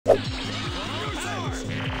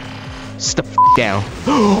Sit the f down.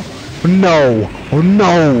 No,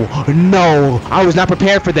 no, no. I was not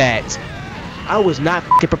prepared for that. I was not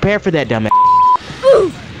f***ing prepared for that, dumbass.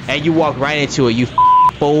 And you walked right into it, you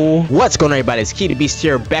fool. What's going on, everybody? It's Key the Beast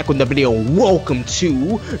here, back with the video. Welcome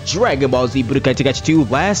to Dragon Ball Z Budokai Tenkaichi 2.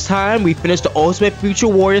 Last time we finished the Ultimate Future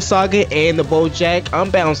Warrior Saga and the BULLSH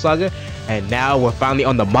Unbound Saga, and now we're finally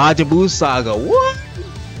on the Majin Buu Saga. What?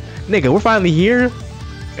 Nigga, we're finally here,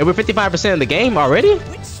 and we're 55% of the game already?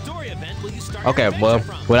 Which story event will you start? Okay, well,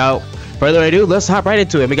 without further ado, let's hop right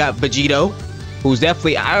into it. We got Vegito, who's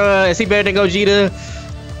definitely, is he better than Gogeta?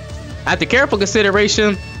 After careful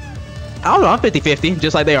consideration, I don't know, I'm 50-50,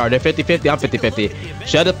 just like they are. They're 50-50, I'm 50-50.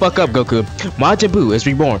 Shut the fuck up, Goku. Majin Buu is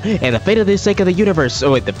reborn, and the fate of the sake of the universe.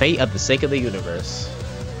 Oh wait, the fate of the sake of the universe.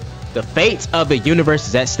 The fate of the universe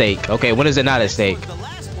is at stake. Okay, when is it not at stake?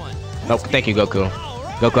 Oh, thank you, Goku.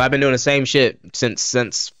 Goku, I've been doing the same shit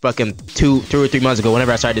since fucking two or 3 months ago.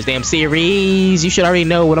 Whenever I started this damn series, you should already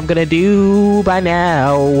know what I'm gonna do by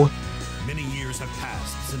now. Many years have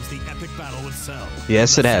passed since the epic battle with Cell.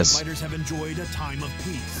 Yes, it has. Fighters have enjoyed a time of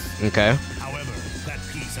peace. Okay. However, that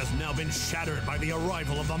peace has now been shattered by the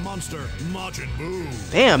arrival of the monster Majin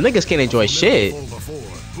Buu. Damn, niggas can't enjoy shit. Before,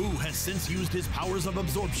 Buu has since used his powers of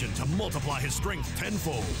absorption to multiply his strength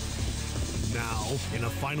tenfold. Now, in a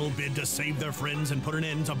final bid to save their friends and put an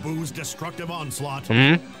end to Buu's destructive onslaught,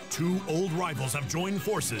 two old rivals have joined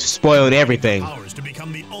forces, spoiling everything. Powers to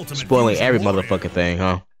become the ultimate spoiling every warrior. motherfucking thing,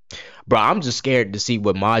 huh? Bro, I'm just scared to see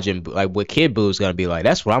what Majin, like what Kid Buu is gonna be like.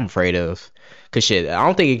 That's what I'm afraid of. Cause shit, I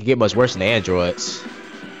don't think it can get much worse than the androids.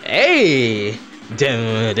 Hey,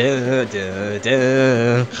 dun, dun, dun,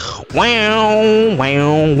 dun. Wow,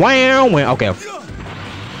 wow, wow, wow. Okay,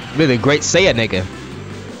 really great Saiyan nigga.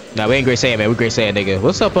 Nah, we ain't Great Saiyan, man. We Great Saiyan, nigga.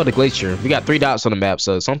 What's up on the glacier? We got 3 dots on the map,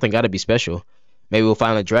 so something gotta be special. Maybe we'll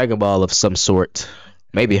find a Dragon Ball of some sort.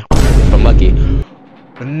 Maybe. If I'm lucky.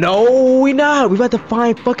 No, we not. We about to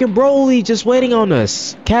find fucking Broly just waiting on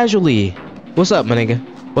us. Casually. What's up, my nigga?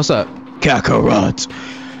 What's up? Kakarot.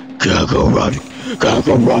 Kakarot.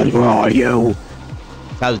 Kakarot, where are you?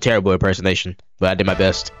 That was a terrible impersonation, but I did my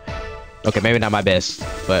best. Okay, maybe not my best,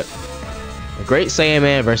 but a Great Saiyan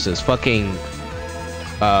man versus fucking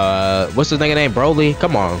what's his nigga name? Broly?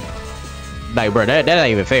 Come on. Like, bro, that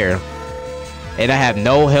ain't even fair. And I have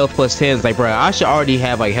no health plus 10s. Like, bro, I should already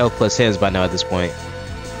have like health plus 10s by now at this point.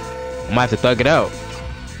 I might have to thug it out.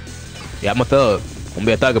 Yeah, I'm a thug. I'm gonna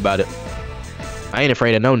be a thug about it. I ain't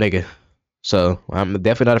afraid of no nigga. So I'm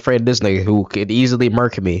definitely not afraid of this nigga who could easily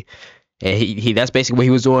murk me. And he that's basically what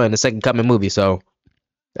he was doing in the Second Coming movie. So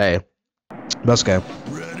hey, that's okay.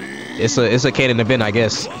 It's a canon event, I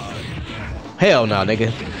guess. Hell no,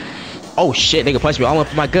 nigga. Oh shit, nigga punched me all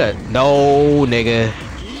up in my gut. No, nigga.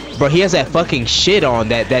 Bro, he has that fucking shit on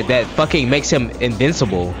that fucking makes him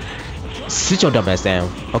invincible. Sit your dumb ass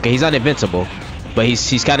down. Okay, he's not invincible, but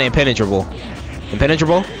he's kind of impenetrable.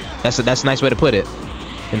 Impenetrable? That's a nice way to put it.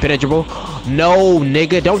 Impenetrable? No,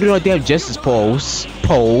 nigga, don't do no damn justice pose.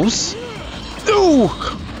 Ooh.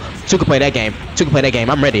 Two can play that game. Two can play that game.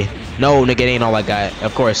 I'm ready. No, nigga, it ain't all I got.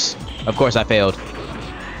 Of course I failed.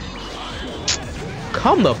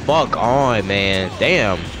 Come the fuck on, man.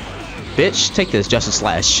 Damn. Bitch, take this Justice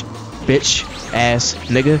Slash. Bitch ass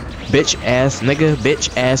nigga. Bitch ass nigga.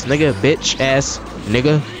 Bitch ass nigga. Bitch ass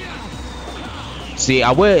nigga. See,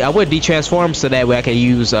 I would de-transform so that way I can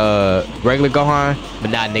use regular Gohan, but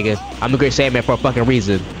nah, nigga. I'm a Great Saiyan man for a fucking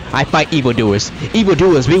reason. I fight evildoers.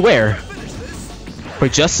 Evildoers, beware. For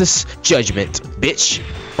justice, judgment. Bitch.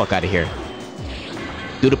 Fuck out of here.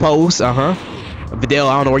 Do the pose, Videl,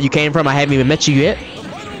 I don't know where you came from. I haven't even met you yet.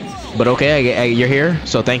 But okay, you're here,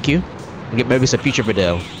 so thank you. Get maybe some future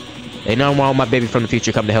Videl. Ain't nothing wrong with my baby from the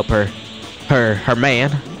future come to help her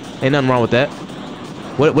man. Ain't nothing wrong with that.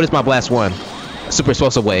 What is my blast one? Super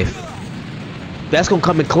explosive wave. That's gonna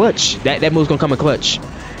come in clutch. That move's gonna come in clutch.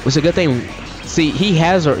 It's a good thing. See,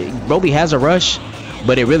 Broly has a rush,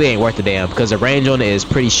 but it really ain't worth the damn because the range on it is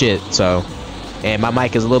pretty shit. So, and my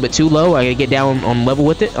mic is a little bit too low. I gotta get down on level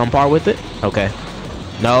with it, on par with it. Okay.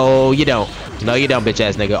 No, you don't. No, you don't, bitch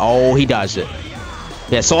ass nigga. Oh, he dodged it.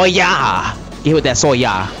 Yeah, Soya. Get hit with that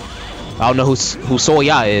Soya. I don't know who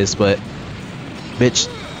Soya is, but bitch.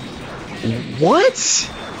 What?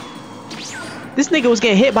 This nigga was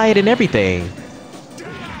getting hit by it and everything.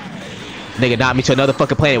 Nigga knocked me to another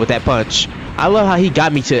fucking planet with that punch. I love how he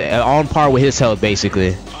got me to on par with his health,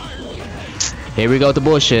 basically. Here we go with the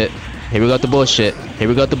bullshit. Here we go with the bullshit. Here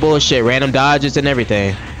we go with the bullshit. Random dodges and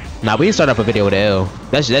everything. Nah, we didn't start off a video with an L.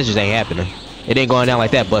 That just ain't happening. It ain't going down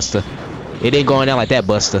like that, Buster. It ain't going down like that,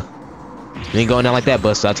 Buster. It ain't going down like that,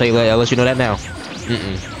 Buster. I'll let you know that now.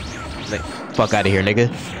 Fuck out of here, nigga.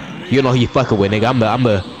 You know who you fucking with, nigga.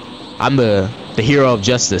 I'm the hero of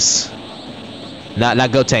justice.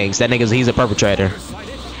 Not Go Tanks. That he's a perpetrator.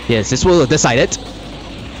 Yes, this will decide it.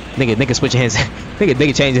 Nigga switching hands.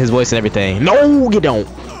 nigga changing his voice and everything. No, you don't.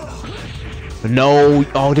 No.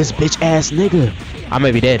 Oh, this bitch ass nigga. I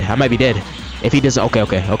might be dead. If he doesn't,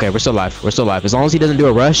 okay. We're still alive. As long as he doesn't do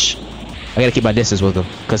a rush, I gotta keep my distance with him,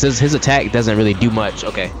 cause his attack doesn't really do much.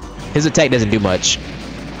 Okay, his attack doesn't do much.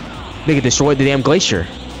 Nigga destroyed the damn glacier.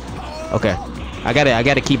 Okay, I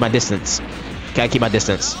gotta keep my distance.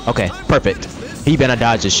 Okay, perfect. He better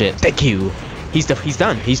dodge this shit. Thank you. He's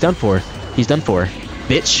done. He's done for.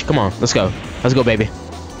 Bitch, come on, let's go, baby.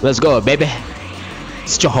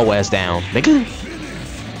 Sit your whole ass down, nigga.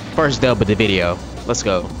 First dub of the video. Let's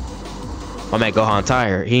go. My man Gohan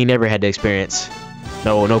tired. He ain't never had the experience.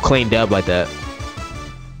 No clean dub like that.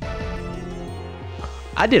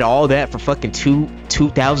 I did all that for fucking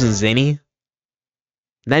 2,000 zenny.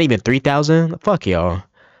 Not even 3,000. Fuck y'all.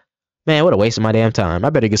 Man, what a waste of my damn time. I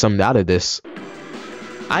better get something out of this.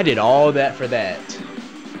 I did all that for that.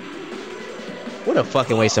 What a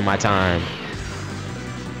fucking waste of my time.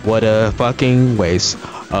 What a fucking waste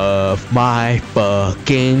of my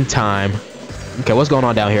fucking time. Okay, what's going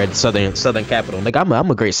on down here at the southern capital? Like, I'm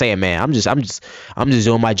a great Saiyan man. I'm just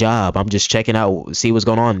doing my job. I'm just checking out, see what's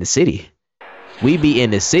going on in the city. We be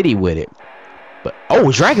in the city with it. But oh,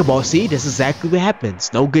 Dragon Ball, see, this is exactly what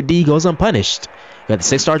happens. No good deed goes unpunished. Got the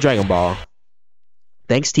 6-star Dragon Ball.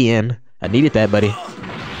 Thanks, TN. I needed that, buddy.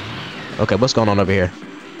 Okay, what's going on over here?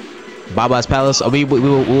 Baba's Palace. Oh,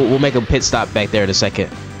 we'll make a pit stop back there in a second.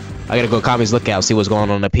 I gotta go Kami's Lookout, see what's going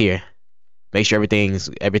on up here. Make sure everything's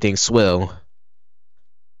swell.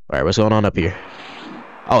 All right, what's going on up here?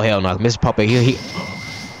 Oh hell no, Mr. Puppet,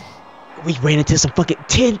 we ran into some fucking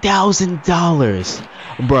 $10,000,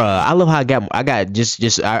 bruh. I love how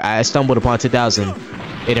I stumbled upon 10,000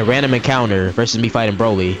 in a random encounter versus me fighting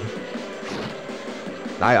Broly.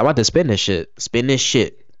 I'm about to spin that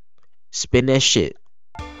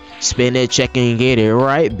check and get it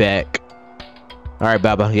right back. All right,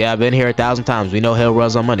 Baba. Yeah, I've been here 1,000 times. We know hell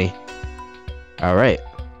runs on money. All right.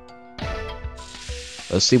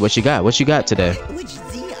 Let's see what you got. What you got today? Which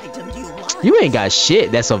Z item do you want? You ain't got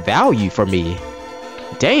shit that's of value for me.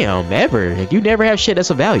 Damn, ever. You never have shit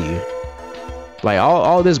that's of value. Like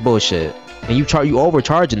all this bullshit. And you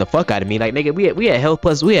overcharging the fuck out of me. Like, nigga, we had health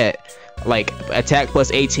plus, we had like attack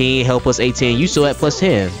plus 18, health plus 18. You still at plus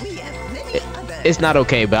 10. It's not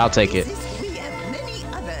okay, but I'll take it.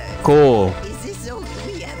 Cool.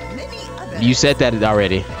 You said that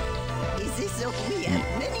already.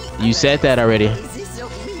 You said that already.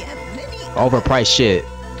 Overpriced shit.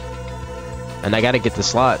 And I gotta get the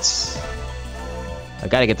slots.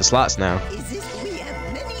 Now.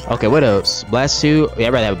 Okay, what else? Blast 2? Yeah,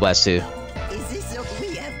 I'd rather have a Blast 2.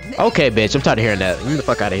 Okay, bitch, I'm tired of hearing that. Get the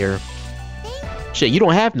fuck out of here. Shit, you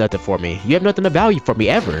don't have nothing for me. You have nothing of value for me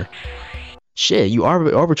ever. Shit, you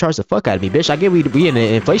overcharged the fuck out of me, bitch. I get we in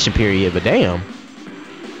an inflation period, but damn.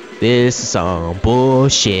 This is some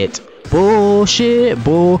bullshit. Bullshit.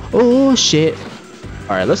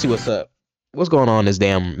 Alright, let's see what's up. What's going on this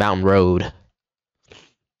damn mountain road?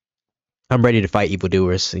 I'm ready to fight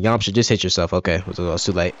evildoers. Y'all should just hit yourself. Okay, it's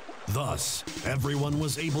too late. Thus, everyone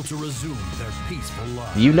was able to resume their peaceful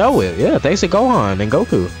lives. You know it. Yeah, thanks to Gohan and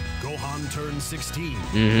Goku. Gohan turned 16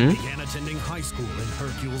 and began attending high school in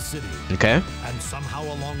Hercule City. Okay. And somehow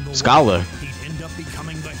along the Scholar. way, he'd end up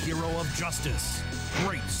becoming the hero of justice.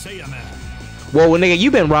 Great Saiyaman. Well, nigga,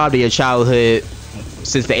 you've been robbed of your childhood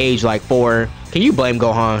since the age like 4. Can you blame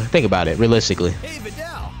Gohan? Think about it, realistically. Hey,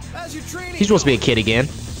 Vidal, how's your training? He's supposed to be a kid again.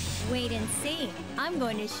 Wait and see. I'm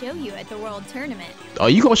going to show you at the World Tournament. Oh,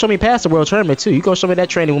 you gonna show me past the World Tournament too? You gonna show me that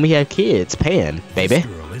training when we have kids? Pan, baby. This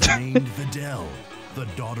girl is named Vidal, the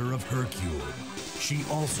daughter of Hercule. She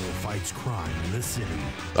also fights crime in the city.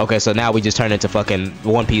 Okay, so now we just turn into fucking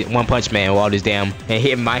One Punch Man with all these damn and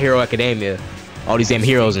hitting My Hero Academia, all these damn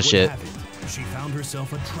heroes and shit. She found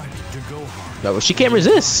herself attracted to Gohan. No, she can't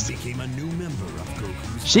resist. Became a new member of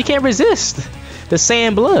Goku's She can't resist the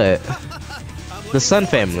Saiyan blood, the Sun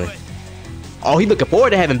family. Oh, he looking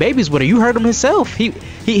forward to having babies with her. You heard him himself. He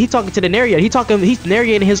talking to the narrator. He's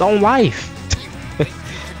narrating his own life.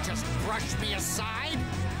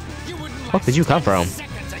 Where did you come from?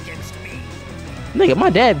 Nigga,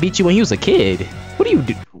 my dad beat you when he was a kid. What do you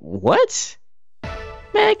do? What?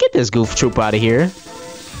 Man, get this goof troop out of here.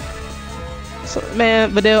 So,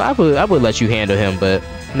 man, Vidal, I would let you handle him, but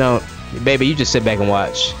no, baby, you just sit back and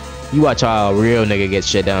watch. You watch how a real nigga get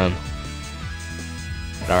shit done.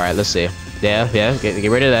 All right, let's see. Yeah, get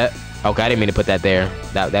rid of that. Okay, I didn't mean to put that there.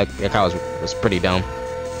 That card was pretty dumb.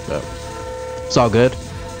 But it's all good.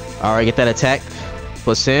 Alright, get that attack.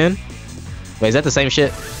 Plus 10. Wait, is that the same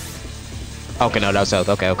shit? Okay, no, that was health.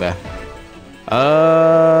 Okay, okay.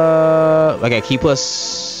 Okay, key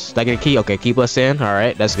plus. Did I get a key? Okay, key plus 10.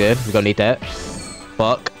 Alright, that's good. We're gonna need that.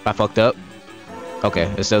 Fuck, I fucked up. Okay,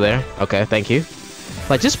 it's still there. Okay, thank you.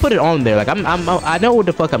 Like, just put it on there. Like, I know what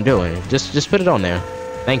the fuck I'm doing. Just put it on there.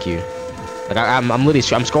 Thank you. Like, I'm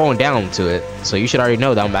literally, I'm scrolling down to it, so you should already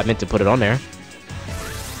know that I meant to put it on there.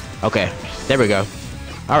 Okay, there we go.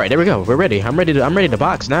 All right, there we go. We're ready. I'm ready to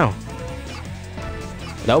box now.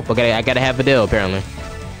 Nope. Okay, I gotta have Videl apparently.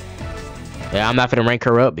 Yeah, I'm not gonna rank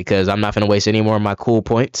her up because I'm not gonna waste any more of my cool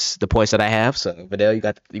points, the points that I have. So Videl,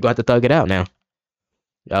 you got to thug it out now.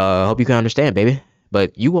 Hope you can understand, baby.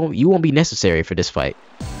 But you won't be necessary for this fight.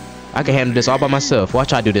 I can handle this all by myself.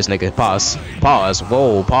 Watch I do this, nigga. Pause. Pause.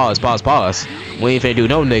 Whoa. Pause. Pause. Pause. We ain't finna do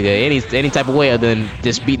no nigga any type of way other than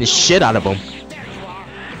just beating the shit out of him.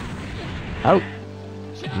 Oh.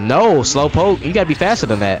 No, slowpoke. You gotta be faster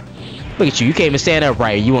than that. Look at you. You can't even stand up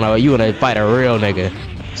right. You wanna fight a real nigga.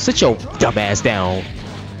 Sit your dumb ass down.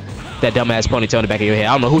 That dumb ass ponytail in the back of your head.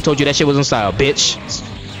 I don't know who told you that shit was in style, bitch.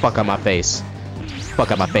 Fuck out my face.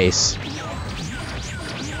 Fuck out my face.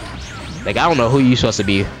 Like, I don't know who you supposed to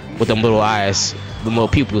be with them little eyes, them little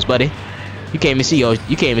pupils, buddy. You can't even see you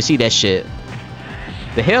can't even see that shit.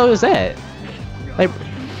 The hell is that? Like,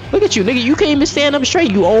 look at you, nigga. You can't even stand up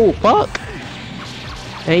straight, you old fuck.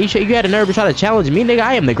 And you had a nerve to try to challenge me, nigga.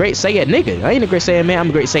 I am the great Saiyan nigga. I ain't the great Saiyan man. I'm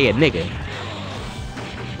the great Saiyan nigga.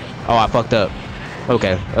 Oh, I fucked up.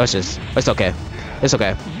 Okay, it's okay. It's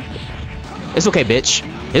okay. It's okay, bitch.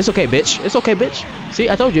 It's okay, bitch. It's okay, bitch. See,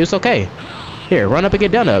 I told you it's okay. Here, run up and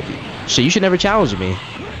get done up. Shit, you should never challenge me.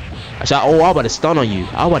 I'm about to stun on you.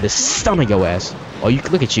 I'm about to stun on your ass. Oh, you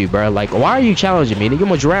look at you, bro. Like, why are you challenging me? Nigga, I'm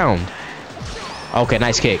gonna drown. Okay,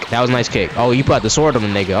 nice kick. That was a nice kick. Oh, you put out the sword on the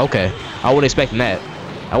nigga. Okay, I wasn't expecting that.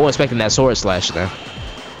 I wasn't expecting that sword slash now.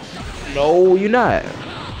 No, you're not.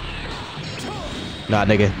 Nah,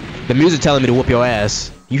 nigga. The music telling me to whoop your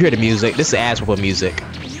ass. You hear the music. This is ass whooping music.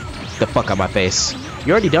 The fuck out my face.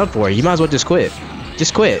 You're already done for. You might as well just quit.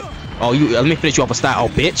 Just quit. Oh, let me finish you off a style. Oh,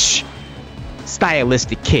 bitch.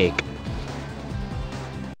 Stylistic kick.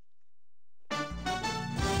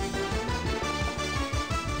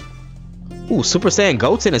 Ooh, Super Saiyan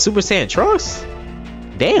Goten and Super Saiyan Trunks?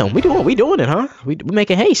 Damn, we doing it, huh? We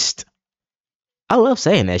making haste. I love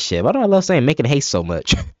saying that shit. Why do I love saying making haste so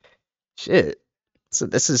much? Shit. So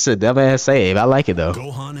this is a dumbass save. I like it though.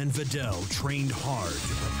 Gohan and Videl trained hard to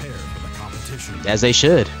prepare for the competition. As they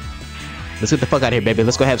should. Let's get the fuck out of here, baby.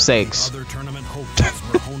 Let's go have sex. Other tournament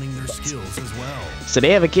hopefuls were honing their skills as well. So they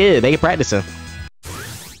have a kid. They can practice him.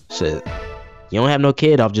 Shit. You don't have no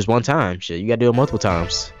kid off just one time. Shit, you gotta do it multiple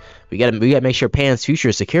times. We gotta make sure Pan's future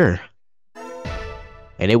is secure.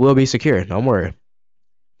 And it will be secure. Don't worry.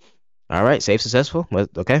 All right, save successful.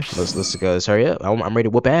 Okay, let's go. Let's hurry up. I'm ready to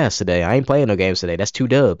whoop ass today. I ain't playing no games today. That's 2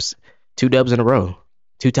 dubs. 2 dubs in a row.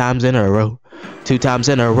 2 times in a row. 2 times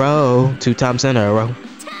in a row. 2 times in a row.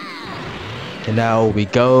 And now we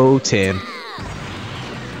go 10.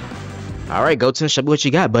 All right, Goten, show me what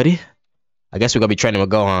you got, buddy. I guess we're gonna be training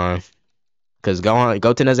with Gohan, cause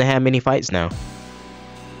Goten doesn't have many fights now.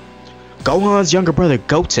 Gohan's younger brother,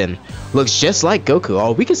 Goten, looks just like Goku.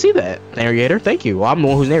 Oh, we can see that. Narrator, thank you. Well, I'm the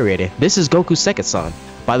one who's narrating. This is Goku's second son.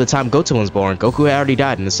 By the time Goten was born, Goku had already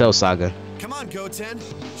died in the Cell Saga. Come on, Goten.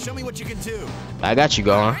 Show me what you can do. I got you,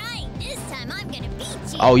 Gohan. Right, this time I'm gonna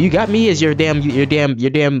beat you. Oh, you got me as your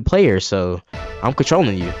damn player, so I'm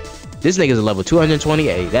controlling you. This nigga's a level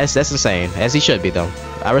 228. That's insane. As he should be, though.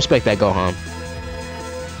 I respect that, Gohan.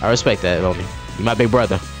 I respect that, homie. You my big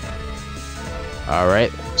brother.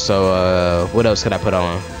 Alright, so what else could I put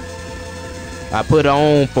on? I put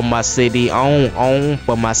on for my city, on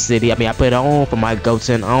for my city. I mean, I put on for my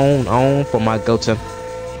Goten, on for my Goten.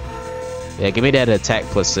 Yeah, give me that attack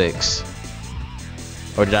plus 6.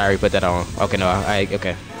 Or did I already put that on? Okay, no,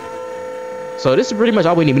 okay. So this is pretty much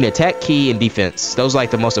all we need. We need attack, key, and defense. Those are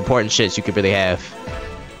like the most important shits you could really have.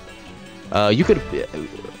 You could,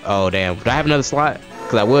 oh damn, would I have another slot?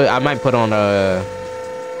 Cause I might put on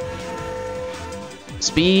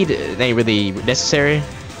speed. It ain't really necessary.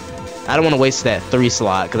 I don't want to waste that 3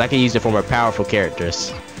 slot because I can use it for more powerful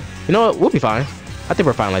characters. You know what? We'll be fine. I think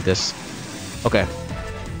we're fine like this. Okay.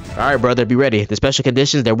 All right, brother. Be ready. The special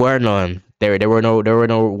conditions, there were none. There were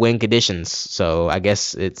no win conditions. So I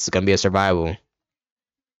guess it's gonna be a survival.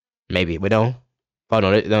 Maybe we don't. Oh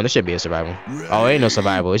no, there should be a survival. Oh, ain't no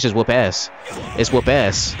survival. It's just whoop ass. It's whoop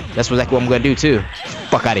ass. That's exactly what I'm gonna do too.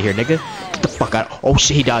 Fuck out of here, nigga. Get the fuck out. Oh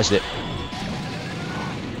shit, he dodged it.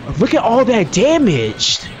 Look at all that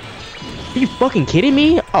damage. Are you fucking kidding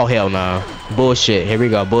me? Oh hell no. Bullshit. Here we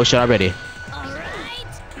go. Bullshit already.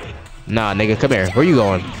 Alright. Nah, nigga, come here. Where you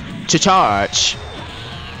going? To charge.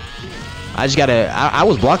 I just gotta. I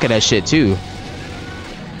was blocking that shit too.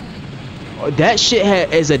 That shit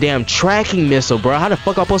is a damn tracking missile, bro. How the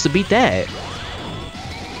fuck am I supposed to beat that?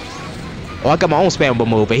 Oh, I got my own spammable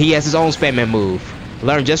move, but he has his own spamming move.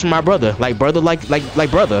 Learn just from my brother, like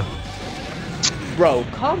brother. Bro,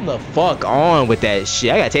 come the fuck on with that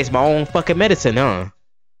shit. I gotta taste my own fucking medicine, huh?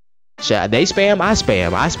 Shit, they spam, I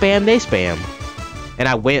spam. I spam, they spam. And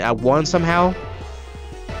I won somehow.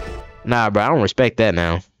 Nah, bro, I don't respect that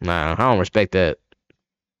now. Nah, I don't respect that.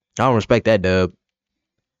 I don't respect that, dub.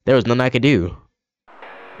 There was nothing I could do.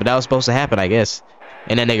 But that was supposed to happen, I guess.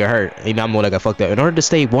 And that nigga hurt. You know, I'm the one that got fucked up. In order to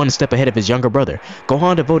stay one step ahead of his younger brother,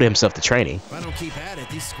 Gohan devoted himself to training. If I don't keep at it,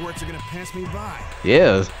 these squirts are gonna pass me by.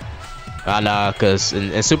 Yeah. Nah, cause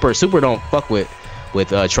and Super don't fuck with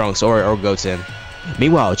Trunks or Goten.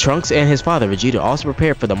 Meanwhile, Trunks and his father Vegeta also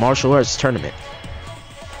prepared for the martial arts tournament.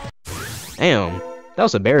 Damn, that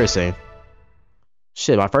was embarrassing.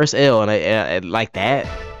 Shit, my first L and I like that.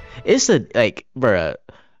 It's like, bruh,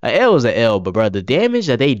 a L is an L, but bruh, the damage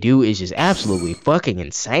that they do is just absolutely fucking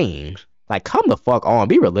insane. Like, come the fuck on,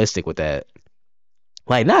 be realistic with that.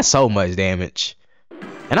 Like, not so much damage,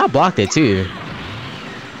 and I blocked it too.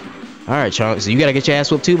 All right, Trunks, so you gotta get your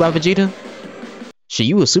ass whooped too by Vegeta. Shit,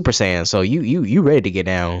 you was Super Saiyan, so you ready to get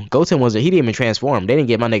down. Goten he didn't even transform. They didn't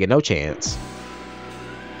give my nigga no chance.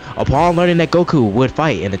 Upon learning that Goku would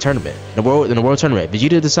fight in the tournament, in the world tournament,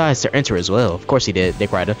 Vegeta decides to enter as well. Of course he did,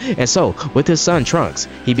 Dick Ryder. And so, with his son Trunks,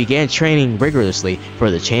 he began training rigorously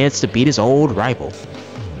for the chance to beat his old rival.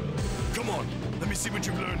 Come on, let me see what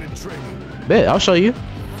you've learned in training. Bet, I'll show you.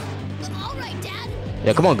 Alright, Dad.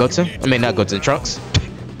 Yeah, come on, Goten. I mean, not Goten, Trunks.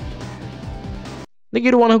 Nigga,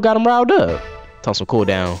 you the one who got him riled up. Tell him some cool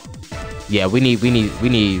down. Yeah, we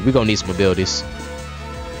gonna need some abilities.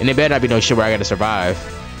 And there better not be no shit where I gotta survive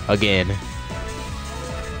again.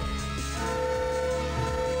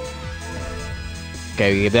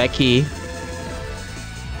 Okay, we give that key.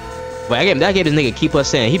 Wait, I gave this nigga key plus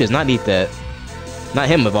 10. He does not need that. Not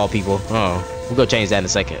him of all people. Oh, we'll go change that in a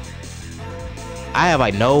second. I have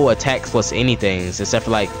like no attacks plus anything except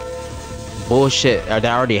for like bullshit that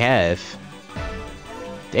I already have.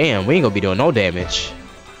 Damn, we ain't gonna be doing no damage.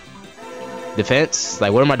 Defense?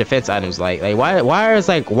 Like, what are my defense items like? Like,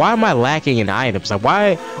 why am I lacking in items? Like,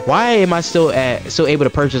 why am I still able to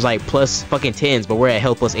purchase like plus fucking 10s, but we're at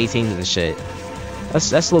health plus 18s and shit?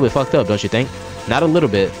 That's a little bit fucked up, don't you think? Not a little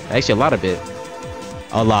bit, actually a lot of it.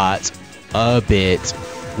 A bit.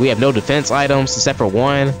 We have no defense items except for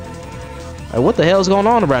one. Like, what the hell is going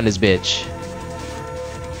on around this bitch?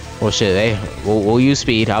 Well, shit, hey, we'll use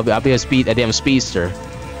speed. I'll be a damn speedster.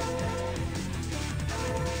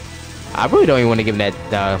 I really don't even want to give him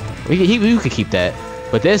that. We could keep that,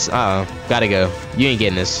 but this, gotta go. You ain't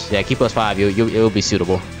getting this. Yeah, keep plus 5. It'll be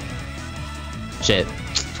suitable. Shit,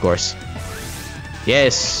 of course.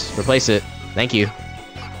 Yes, replace it. Thank you. All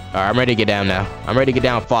right, I'm ready to get down now. I'm ready to get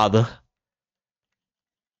down, father.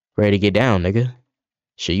 Ready to get down, nigga.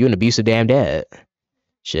 Shit, you an abusive damn dad.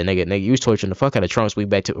 Shit, nigga, you was torturing the fuck out of Trunks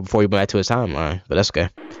before we went back to his timeline, but that's okay.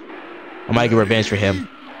 I might get revenge for him.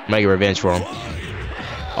 I might get revenge for him.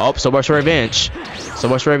 Oh, so much for revenge. So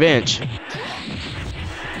much for revenge.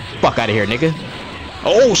 Fuck out of here, nigga.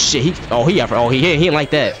 Oh shit. He didn't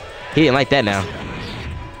like that. He didn't like that now.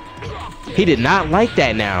 He did not like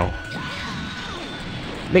that now.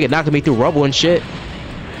 Nigga knocking me through rubble and shit.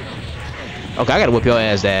 Okay, I gotta whip your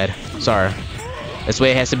ass, Dad. Sorry. That's the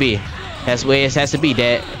way it has to be. That's the way it has to be,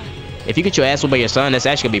 Dad. If you get your ass whipped by your son, that's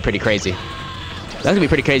actually gonna be pretty crazy. That's gonna be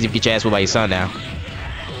pretty crazy if you get your ass whipped by your son now.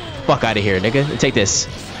 Fuck out of here, nigga. Take this.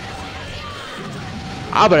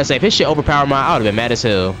 I was about to say, if his shit overpowered mine, I would have been mad as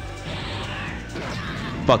hell.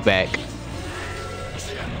 Fuck back.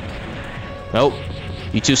 Nope.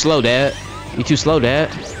 You too slow, Dad. You too slow,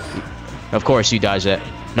 Dad. Of course you dodged that.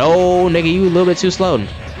 No, nigga, you a little bit too slow.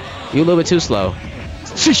 You a little bit too slow.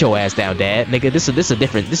 Sit your ass down, Dad. Nigga, this is a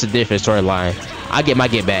different storyline. I get my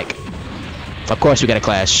get back. Of course we got a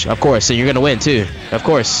clash. Of course, so you're gonna win too. Of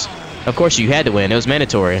course. Of course you had to win. It was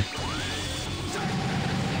mandatory.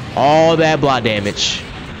 All that block damage.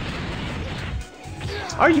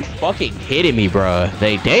 Are you fucking kidding me, bruh?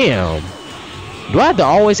 Like, damn. Do I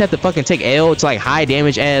always have to fucking take L to like high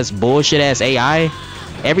damage ass bullshit ass AI?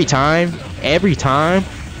 Every time? Every time?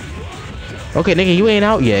 Okay, nigga, you ain't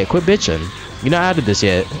out yet. Quit bitching. You're not out of this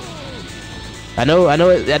yet. I know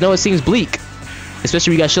it seems bleak.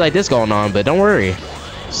 Especially when you got shit like this going on, but don't worry.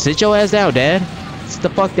 Sit your ass down, Dad. Sit the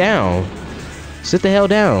fuck down. Sit the hell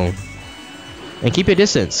down. And keep your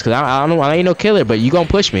distance, cause I ain't no killer, but you gonna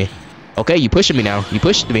push me. Okay, you pushing me now. You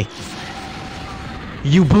pushed me.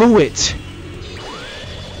 You blew it.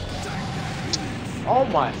 Oh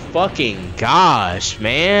my fucking gosh,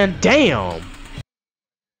 man. Damn.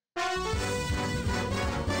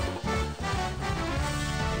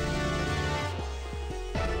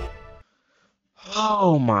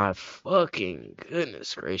 Oh my fucking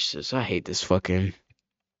goodness gracious. I hate this fucking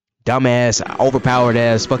dumbass, overpowered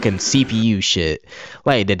ass fucking CPU shit.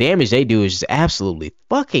 Like, the damage they do is just absolutely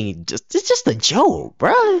fucking it's just a joke,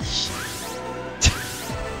 bruh.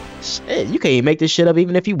 Shit, you can't even make this shit up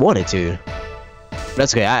even if you wanted to.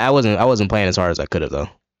 That's okay. I wasn't playing as hard as I could have though.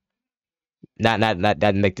 Not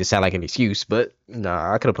that make this sound like an excuse, but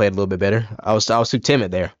nah, I could have played a little bit better. I was too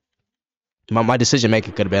timid there. My decision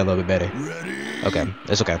making could have been a little bit better. Okay,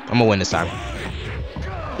 it's okay. I'm gonna win this time.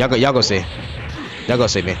 Y'all go see. Y'all go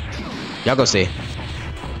see me. Y'all go see.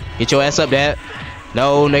 Get your ass up, Dad.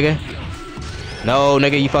 No, nigga. No,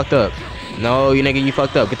 nigga, you fucked up. No, you nigga, you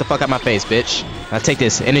fucked up. Get the fuck out my face, bitch. Now take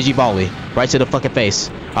this energy volley right to the fucking face.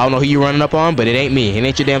 I don't know who you running up on, but it ain't me. It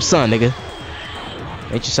ain't your damn son, nigga.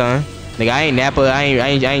 Ain't your son. Nigga, I ain't Nappa. I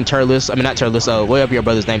ain't Turles. I mean, not Turles. Whatever your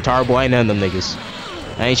brother's name. Tarboy. I ain't none of them niggas.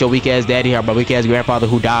 I ain't your weak ass daddy or my weak ass grandfather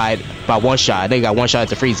who died by one shot. Nigga got one shot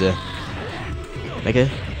to Frieza. Nigga.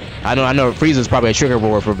 I know Frieza's probably a trigger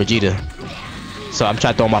word for Vegeta. So I'm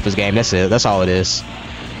trying to throw him off his game. That's it. That's all it is.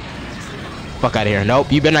 Fuck out of here.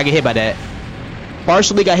 Nope. You better not get hit by that.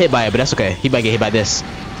 Partially got hit by it, but that's okay. He might get hit by this.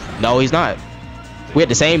 No, he's not. We at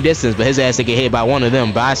the same distance, but his ass to get hit by one of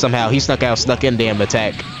them. But somehow he snuck in damn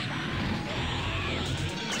attack.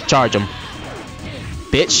 Charge him.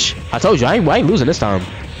 Bitch. I told you, I ain't losing this time.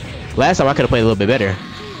 Last time I could have played a little bit better.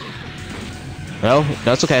 No,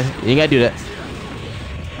 that's okay. You ain't gotta do that.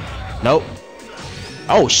 Nope.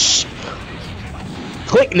 Oh, shh.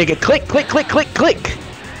 Click, nigga. Click, click, click, click, click.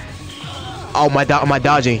 Oh, my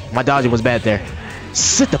dodging. My dodging was bad there.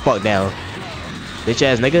 Sit the fuck down. Bitch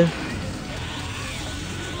ass nigga.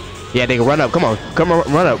 Yeah, nigga, run up. Come on. Come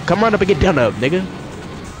on, run up. Come run up and get done up, nigga.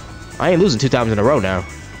 I ain't losing 2 times in a row now.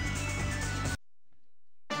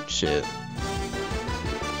 Shit.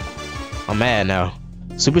 I'm mad now.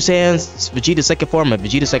 Super Saiyan's Vegeta second form and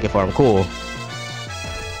Vegeta second form. Cool.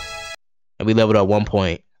 And we leveled up 1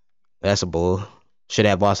 point. That's a bull. Should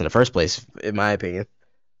have lost in the first place, in my opinion.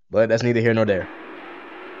 But that's neither here nor there.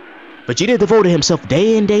 Vegeta devoted himself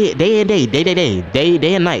day and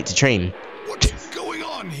night to train. What's going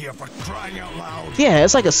on here, for crying out loud? Yeah,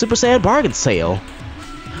 it's like a Super Saiyan bargain sale.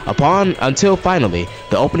 Until finally,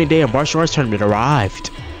 the opening day of martial arts tournament arrived.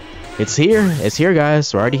 It's here. It's here,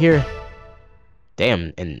 guys. We're already here.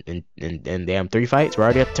 Damn, and damn 3 fights. We're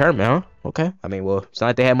already at the tournament, huh? Okay. I mean, well, it's not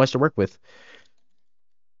like they had much to work with.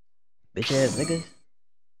 Bitch ass nigga.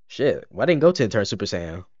 Shit. Why didn't Goten turn Super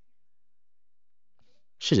Saiyan?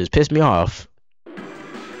 Shit just pissed me off.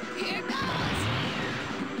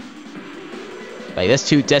 Like that's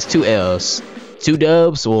two L's. 2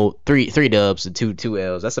 dubs, well, three dubs and two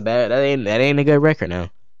L's. That's a bad. That ain't a good record now.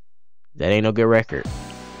 That ain't no good record.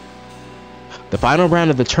 The final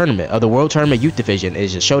round of the tournament of the World Tournament Youth Division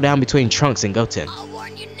is a showdown between Trunks and Goten. I'll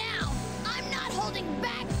warn you now. I'm not holding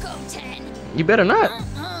back, Goten. You better not.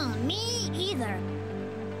 Me either.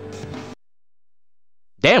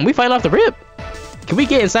 Damn, we fighting off the rip. Can we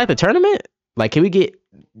get inside the tournament? Like, can we get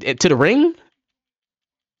to the ring?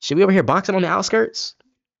 Should we over here boxing on the outskirts?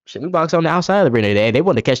 Should we box on the outside of the ring today? They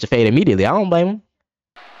want to catch the fade immediately. I don't blame them.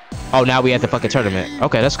 Oh, now we at the fucking tournament.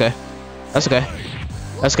 Okay, that's okay. That's okay.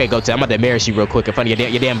 That's okay, Goten. I'm about to embarrass you real quick in front of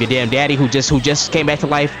your damn daddy who just came back to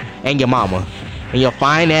life, and your mama, and your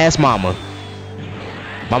fine ass mama.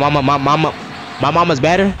 My mama's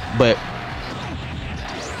better, but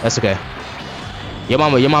that's okay. Your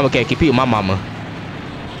mama can't compete with my mama.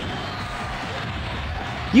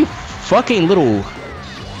 You fucking little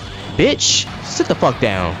bitch. Sit the fuck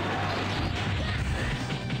down.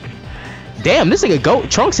 Damn, this nigga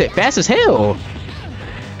Trunks hit fast as hell.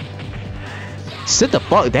 Sit the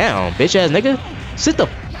fuck down, bitch ass nigga. Sit the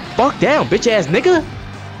fuck down, bitch ass nigga.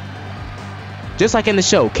 Just like in the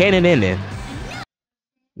show, canon ending.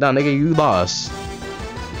 Nah, nigga, you lost.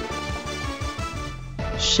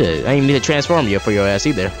 Shit, I ain't even need to transform you for your ass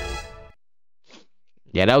either.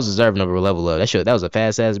 Yeah, that was deserving of a level up. That was a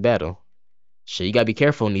fast ass battle. Shit, you gotta be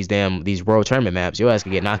careful in these World Tournament maps. Your ass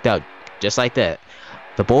can get knocked out just like that.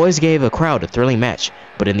 The boys gave the crowd a thrilling match,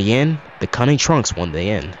 but in the end, the cunning Trunks won the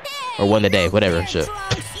end. Or won the day, whatever. Shit.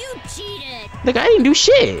 Trunks, you cheated. Look, I didn't do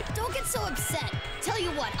shit. Don't get so upset. Tell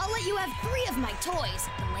you what, I'll let you have 3 of my toys.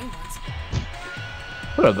 The lame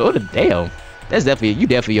ones. What a damn. That's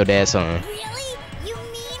definitely your dad's son. Really? You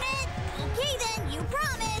mean it? Okay then, you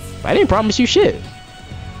promise. I didn't promise you shit.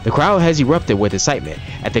 The crowd has erupted with excitement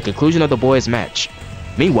at the conclusion of the boys' match.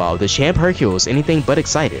 Meanwhile, the champ Hercule is anything but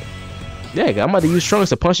excited. Yeah, I'm about to use Trunks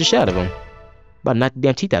to punch the shit out of him. About to knock the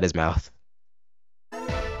damn teeth out his mouth.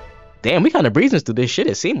 Damn, we kind of breezing through this shit,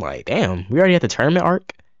 it seemed like. Damn, we already at the tournament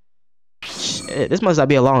arc? Shit, this must not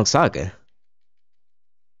be a long saga.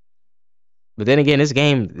 But then again, this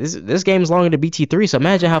game is longer than BT3, so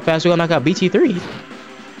imagine how fast we're gonna knock out BT3.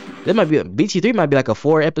 BT3 might be like a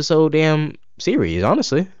 4-episode damn series,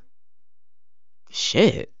 honestly.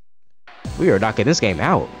 Shit. We are knocking this game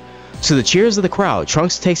out. To the cheers of the crowd,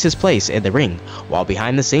 Trunks takes his place in the ring, while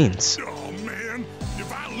behind the scenes. Oh man,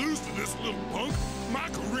 if I lose to this little punk, my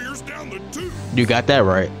career's down the tube. You got that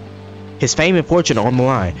right. His fame and fortune are on the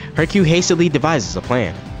line. Hercule hastily devises a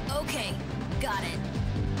plan. Okay, got it.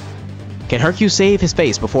 Can Hercule save his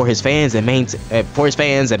face before his fans and maintain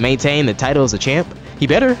the title as a champ? He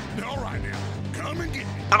better. All right now, come and get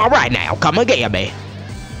me. All right now, come and get me.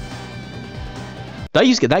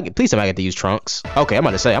 Please tell me I get to use Trunks. Okay, I'm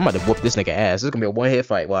about to whoop this nigga ass. This is gonna be a one-hit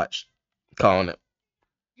fight. Watch. I'm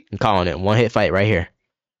calling it. One-hit fight right here.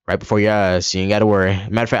 Right before your eyes. You ain't gotta worry.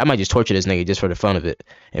 Matter of fact, I might just torture this nigga just for the fun of it.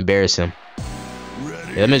 Embarrass him.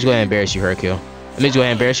 Yeah, let me just go ahead and embarrass you, Hercule. Let me just go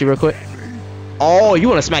ahead and embarrass you real quick. Oh, you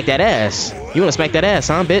wanna smack that ass? You wanna smack that ass,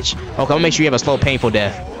 huh, bitch? Okay, I'm gonna make sure you have a slow, painful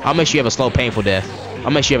death. I'll make sure you have a slow, painful death.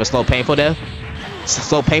 Slow,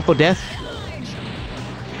 painful death?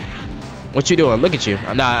 What you doing? Look at you.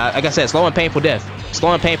 Nah, like I said, slow and painful death. I'm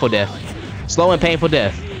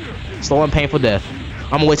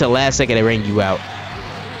gonna wait till the last second to ring you out.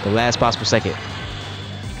 The last possible second.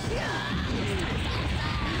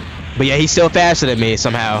 But yeah, he's still faster than me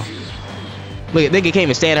somehow. Look, nigga can't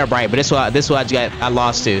even stand upright, but this is what I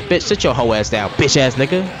lost to. Bitch, sit your whole ass down, bitch ass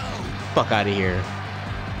nigga. Fuck out of here.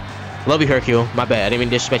 Love you, Hercule. My bad. I didn't even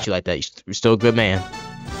disrespect you like that. You're still a good man.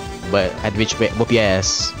 But I had to whoop your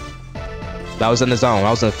ass. I was in the zone. I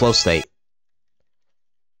was in the flow state.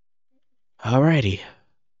 Alrighty.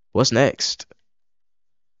 What's next?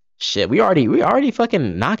 Shit, we already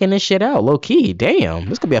fucking knocking this shit out, low key. Damn,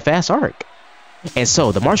 this could be a fast arc. And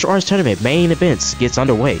so, the martial arts tournament main events gets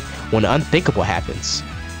underway when the unthinkable happens.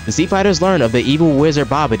 The Z Fighters learn of the evil wizard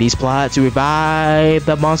Babidi's plot to revive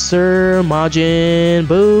the monster Majin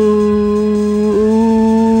Buu.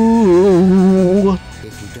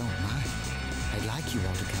 If you don't mind, I'd like you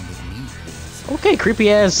all to come with me, please. Okay, creepy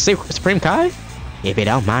ass Supreme Kai. If you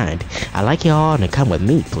don't mind, I'd like you all to come with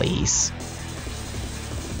me, please.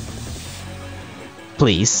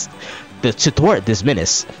 Please. To thwart this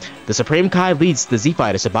menace, the Supreme Kai leads the Z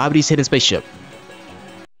Fighters to Babidi's hidden spaceship.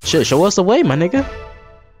 Show us the way, my nigga.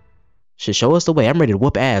 Show us the way. I'm ready to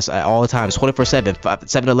whoop ass at all times, 24/7,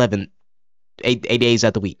 7-11, 8 days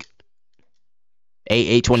out the week.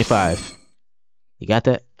 8/25. You got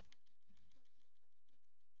that?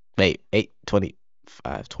 Wait, 8/25,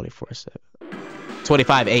 24/7,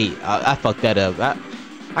 25/8. I fucked that up.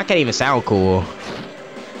 I can't even sound cool.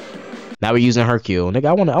 Now we're using Hercule. Nigga,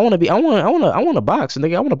 I wanna box,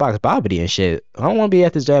 nigga. I wanna box Babidi and shit. I don't wanna be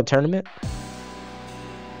at this damn tournament.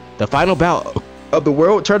 The final bout of the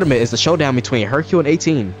world tournament is the showdown between Hercule and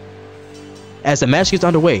 18. As the match gets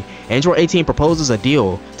underway, Android 18 proposes a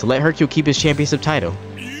deal to let Hercule keep his championship title.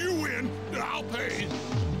 You win, I'll pay.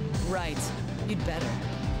 Right. You'd better.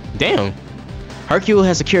 Damn. Hercule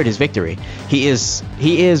has secured his victory. He is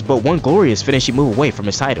but one glorious finishing move away from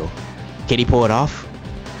his title. Can he pull it off?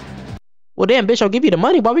 Well, damn, bitch, I'll give you the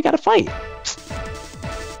money, but we gotta fight.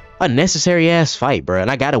 Unnecessary ass fight, bro, and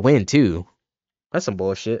I gotta win too. That's some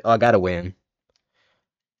bullshit. Oh, I gotta win.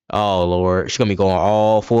 Oh Lord, she's gonna be going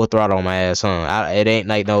all full throttle on my ass, huh? It ain't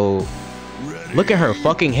like no. Look at her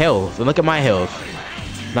fucking health, and look at my health.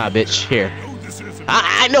 Nah, bitch, here.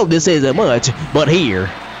 I know this isn't much, but here.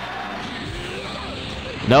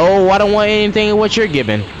 No, I don't want anything of what you're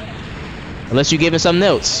giving. Unless you're giving something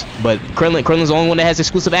else. But Krillin's the only one that has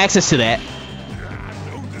exclusive access to that.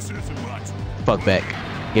 Fuck back.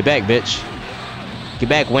 Get back, bitch. Get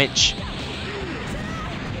back, wench.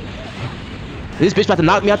 This bitch about to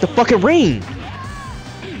knock me out the fucking ring.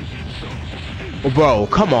 Oh, bro,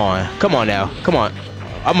 come on. Come on now. Come on.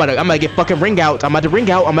 I'm gonna get fucking ring out. I'm about to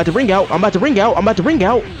ring out.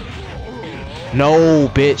 No,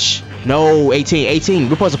 bitch. No, 18.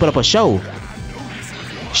 We're supposed to put up a show.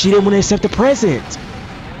 She didn't want to accept the present.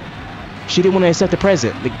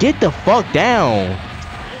 Get the fuck down.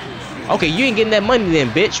 Okay, you ain't getting that money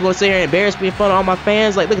then, bitch. You want to sit here and embarrass me in front of all my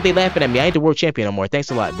fans? Like, look at they laughing at me. I ain't the world champion no more.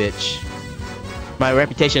 Thanks a lot, bitch. My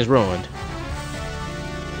reputation is ruined.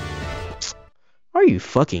 Are you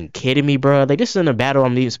fucking kidding me, bro? Like, this isn't a battle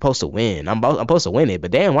I'm even supposed to win. I'm supposed to win it,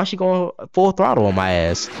 but damn, why she going full throttle on my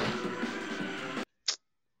ass?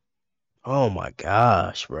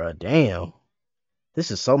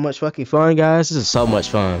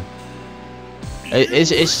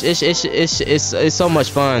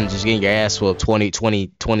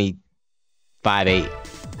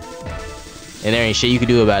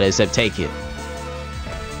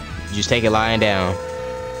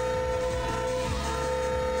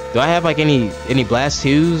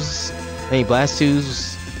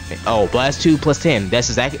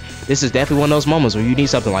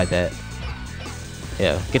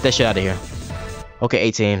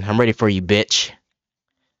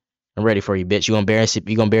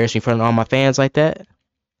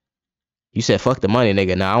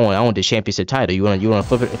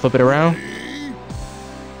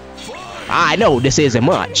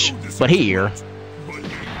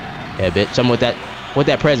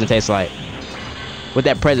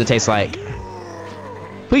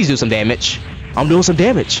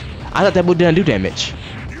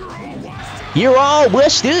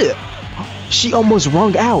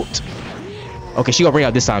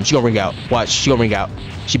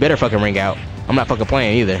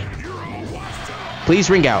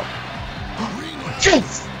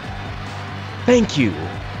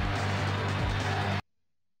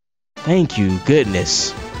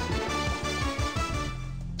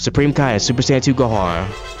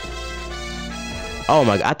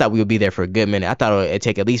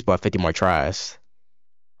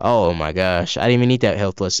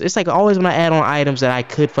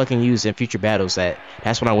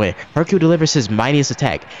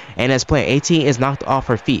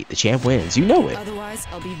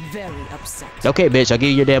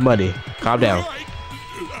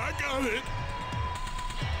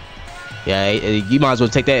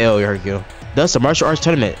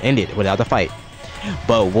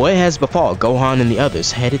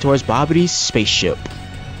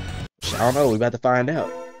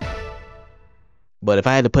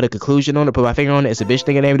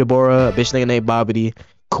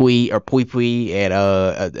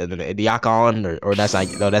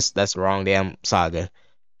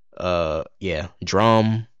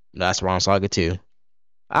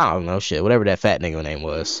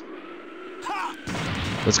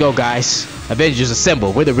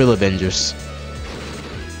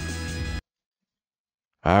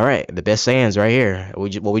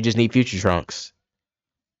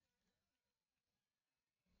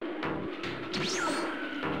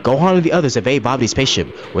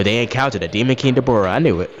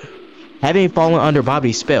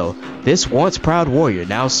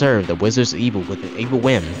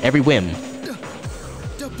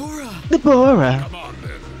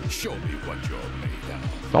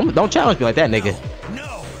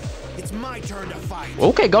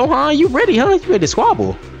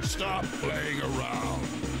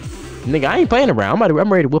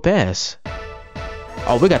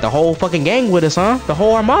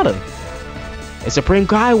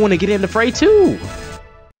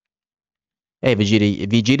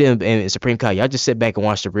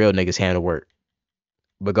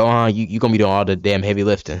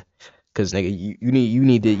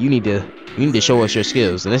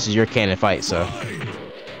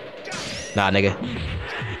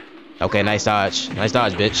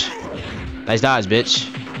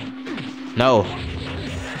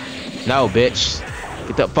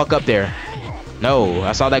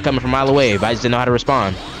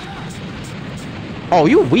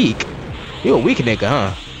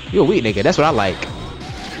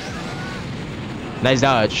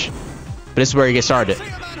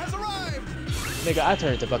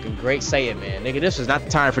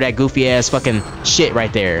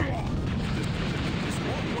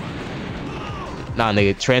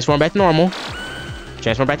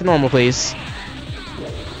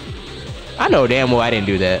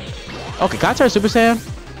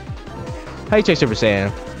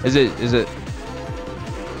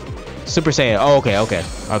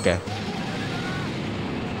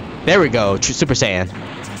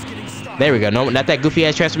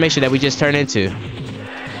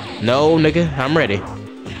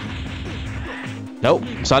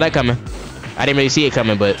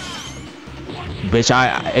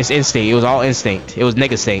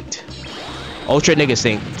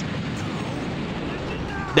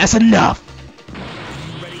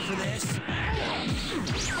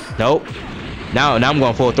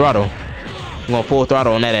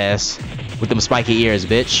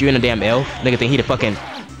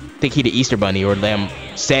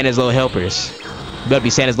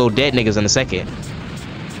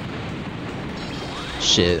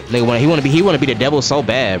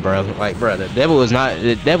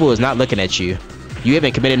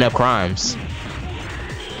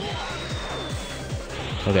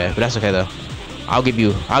 Okay, but that's okay though. I'll give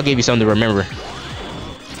you something to remember.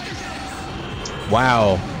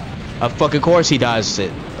 Wow. Of fucking course he dodged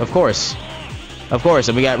it. Of course. Of course,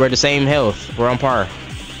 and we're the same health. We're on par.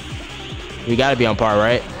 We gotta be on par,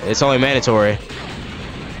 right? It's only mandatory.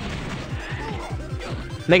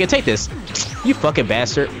 Nigga, take this. You fucking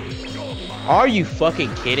bastard. Are you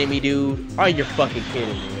fucking kidding me, dude? Are you fucking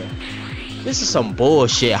kidding me? This is some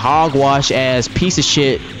bullshit, hogwash ass piece of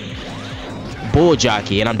shit bull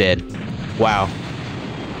jockey, and I'm dead. Wow.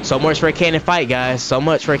 So much for a cannon fight, guys. So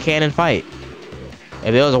much for a cannon fight.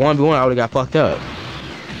 If it was a 1v1, I would've got fucked up.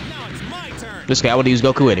 Now it's my turn. This guy, I would've used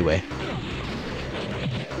Goku anyway.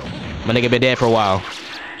 My nigga been dead for a while.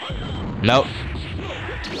 Nope.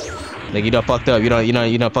 Nigga, you done fucked up. You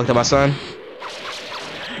done fucked up my son?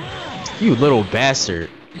 You little bastard.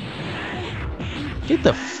 Get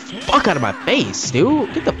the fuck out of my face,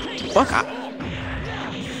 dude. Get the fuck out.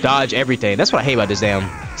 Dodge everything. That's what I hate about this damn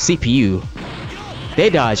CPU. They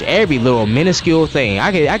dodge every little minuscule thing.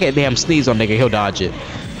 I get damn sneeze on nigga, he'll dodge it.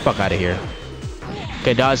 Fuck out of here.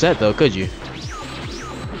 Can't dodge that though, could you?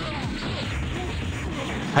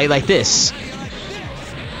 How you like this?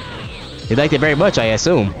 You liked it very much, I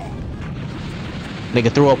assume.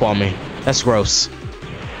 Nigga threw up on me. That's gross.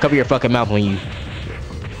 Cover your fucking mouth when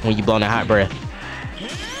you blow that hot breath.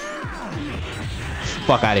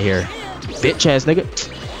 Fuck out of here, bitch ass nigga.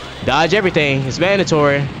 Dodge everything. It's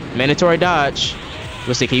mandatory. Mandatory dodge.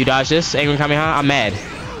 Let's see. Can you dodge this? Angry Kamehameha? I'm mad.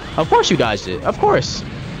 Of course you dodged it. Of course.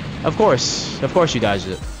 Of course. Of course you dodged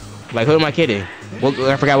it. Like, who am I kidding? Well,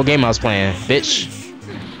 I forgot what game I was playing. Bitch.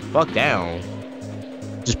 Fuck down.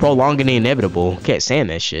 Just prolonging the inevitable. Can't stand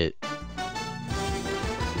that shit.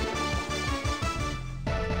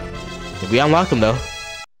 We unlocked him though.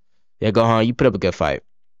 Yeah, Gohan, you put up a good fight.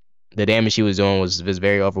 The damage he was doing was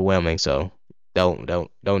very overwhelming. So don't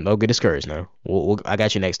get discouraged now. I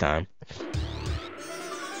got you next time.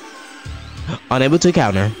 Unable to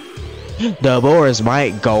counter, the Boris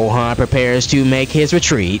Might Gohan prepares to make his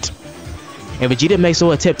retreat. And Vegeta makes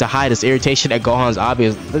no attempt to hide his irritation at Gohan's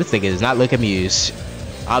obvious. This nigga does not look amused.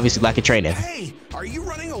 Obviously lack of training. Hey, are you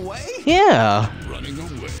running away? Yeah. Running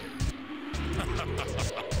away.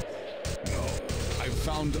 No, I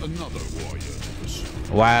found another warrior to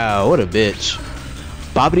pursue. Wow, what a bitch.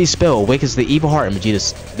 Babidi's spell awakens the evil heart in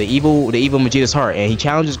Vegeta's evil Vegeta's heart, and he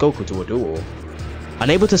challenges Goku to a duel.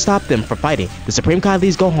 Unable to stop them from fighting, the Supreme Kai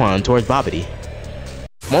leads Gohan towards Babidi.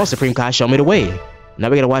 Come on, Supreme Kai, show me the way. Now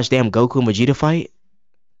we gotta watch damn Goku and Vegeta fight.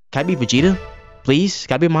 Can I be Vegeta? Please?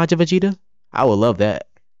 Can I be Majin Vegeta? I would love that.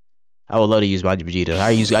 I would love to use Majin Vegeta. I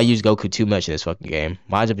use Goku too much in this fucking game.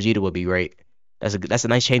 Majin Vegeta would be great. That's a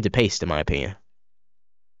nice change of pace in my opinion.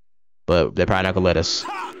 But they're probably not gonna let us.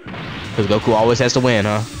 Because Goku always has to win,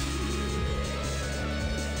 huh?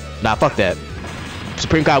 Nah, fuck that.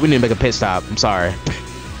 Supreme Kai, we need to make a pit stop. I'm sorry.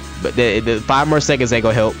 But the 5 more seconds ain't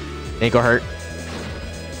gonna help. Ain't gonna hurt.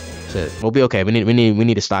 Shit. We'll be okay. We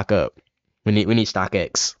need to stock up. We need stock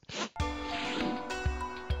X.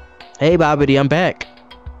 Hey Babidi, I'm back.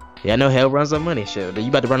 Yeah, I know hell runs on money. Shit. You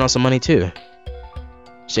about to run on some money too.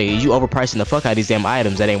 Shit, you overpricing the fuck out of these damn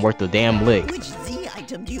items that ain't worth the damn lick. Which Z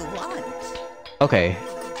item do you want? Okay.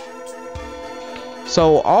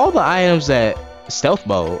 So all the items that stealth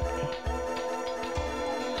mode.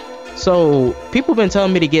 So people been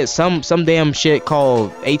telling me to get some damn shit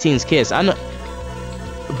called 18's Kiss. I know,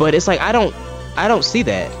 but it's like I don't see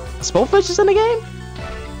that. Spofish is in the game?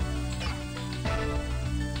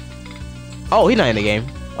 Oh, he's not in the game.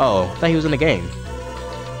 Oh, I thought he was in the game.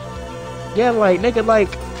 Yeah, like nigga, like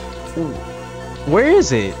where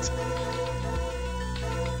is it?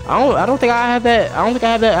 I don't think I have that. I don't think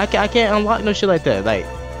I have that. I can't unlock no shit like that. Like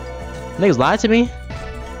niggas lied to me.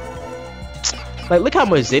 Like, look how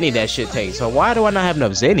much Zenny that shit takes. So why do I not have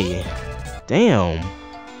enough Zenny? Damn.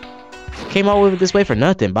 Came all over this way for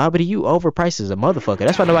nothing. Babidi, you overpriced as a motherfucker.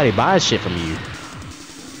 That's why nobody buys shit from you.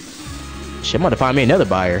 Shit, I'm gonna find me another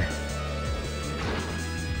buyer.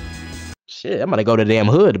 Shit, I'm gonna go to the damn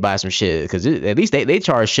hood to buy some shit. Because at least they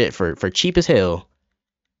charge shit for cheap as hell.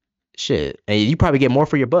 Shit. And you probably get more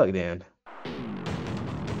for your buck then.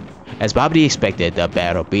 As Babidi expected, the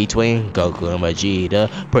battle between Goku and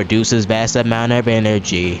Vegeta produces vast amount of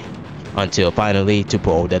energy until finally to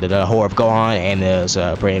pull the Horde of Gohan and the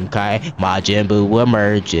Supreme Kai Majin Buu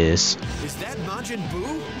emerges. Is that Majin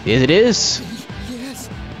Buu? Yes, it is. Yes,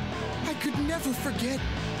 I could never forget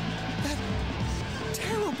that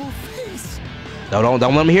terrible face. No,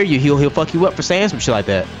 don't let him hear you. He'll fuck you up for saying some shit like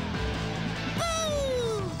that.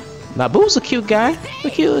 Now Buu's a cute guy, a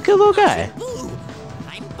cute little guy.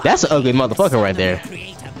 That's an ugly motherfucker right there.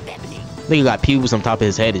 Nigga got pubes on top of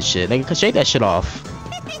his head and shit. Nigga, shake that shit off.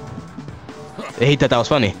 He thought that was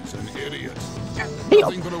funny. He's an idiot. He-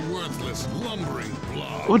 Nothing but a worthless, lumbering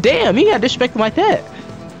blob. Well, damn, he got disrespected like that.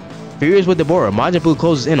 Furious with Deborah, Majin Buu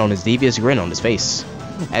closes in on his devious grin on his face.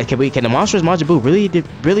 And can the monstrous Majin Buu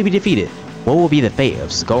really be defeated? What will be the fate of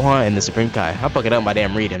Gohan and the Supreme Kai? I'm fucking up my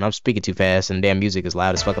damn reading. I'm speaking too fast, and the damn music is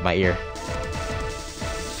loud as fuck in my ear.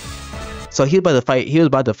 So he was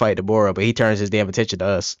about to fight Deborah, but he turns his damn attention to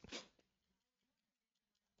us.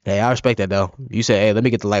 Hey, I respect that though. You said, hey, let me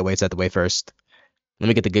get the lightweights out the way first. Let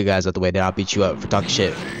me get the good guys out the way, then I'll beat you up for talking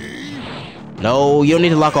shit. No, you don't need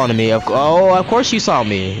to lock on to me. Of course you saw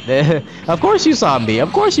me. Of course you saw me.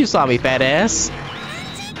 Of course you saw me, fat ass.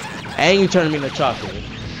 And you turned me into chocolate.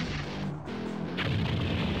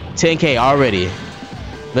 10K already.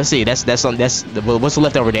 Let's see. What's the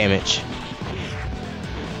leftover damage?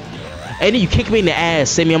 And then you kick me in the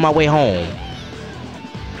ass, send me on my way home.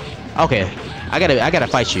 Okay, I gotta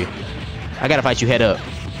fight you. I gotta fight you head up.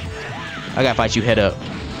 I gotta fight you head up.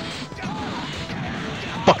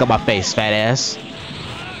 Fuck up my face, fat ass.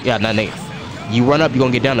 Yeah, nothing. You run up, you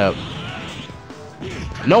gonna get done up.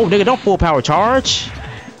 No, nigga, don't full power charge.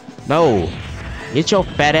 No, get your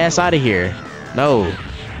fat ass out of here. No,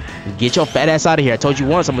 get your fat ass out of here. I told you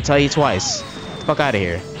once, I'm gonna tell you twice. Get the fuck out of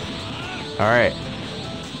here. All right.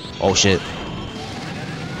 Oh shit.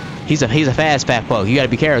 He's a fast fat fuck. You gotta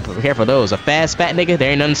be careful of those. A fast fat nigga,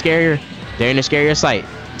 there ain't nothing scarier. There ain't a scarier sight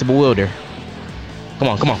to bewilder. Come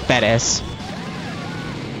on, fat ass.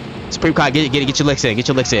 Supreme Kai, get your licks in. Get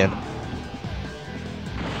your licks in.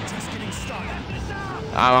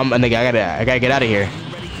 I'm a nigga. I gotta get out of here.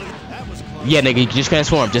 Yeah, nigga, you just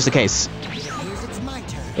transform just in case.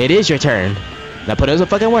 It is your turn. Now put in some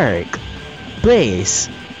fucking work, please,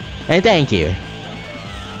 and thank you.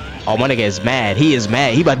 Oh, my nigga is mad. He is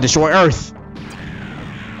mad. He about to destroy Earth.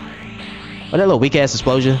 What, that little weak ass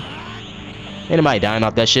explosion? Ain't nobody dying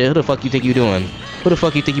off that shit. Who the fuck you think you doing? Who the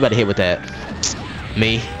fuck you think you about to hit with that?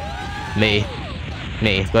 Me. Go ahead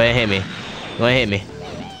and hit me. Go ahead and hit me.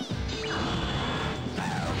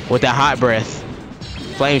 With that hot breath.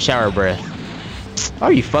 Flame shower breath.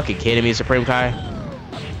 Are you fucking kidding me, Supreme Kai?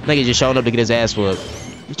 Nigga just showing up to get his ass whooped.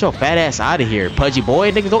 Get your fat ass out of here, pudgy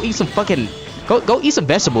boy. Nigga, go eat some fucking... Go eat some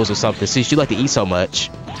vegetables or something since you like to eat so much.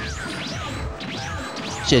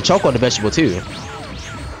 Shit, choke on the vegetable too.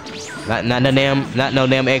 Not no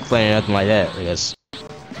damn eggplant or nothing like that, I guess.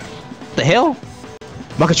 What the hell?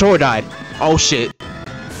 My controller died. Oh shit.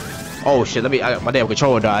 Oh shit, my damn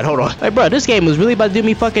controller died. Hold on. Like, bro, this game was really about to do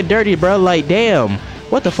me fucking dirty, bro. Like, damn.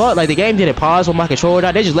 What the fuck? Like, the game didn't pause when my controller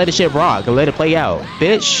died. They just let the shit rock and let it play out.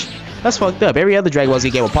 Bitch. That's fucked up. Every other Dragon Ball Z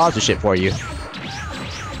game will pause the shit for you.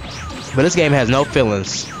 But this game has no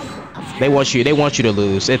feelings. They want you to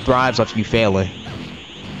lose. It thrives off you failing.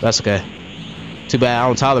 That's okay. Too bad I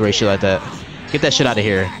don't tolerate shit like that. Get that shit out of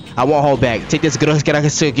here. I won't hold back. Take this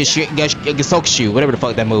Gesokishu, whatever the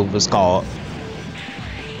fuck that move was called.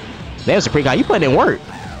 Damn, Supreme Kai, you putting in work.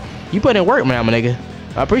 You putting in work, man, my nigga.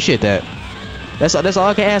 I appreciate that. That's all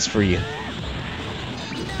I can ask for you.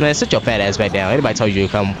 Man, sit your fat ass back down. Anybody told you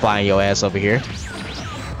to come flying your ass over here?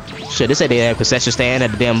 Shit, this ain't the damn concession stand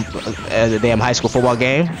at the damn high school football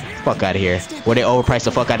game. Fuck out of here. Where they overprice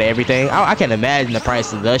the fuck out of everything. I can't imagine the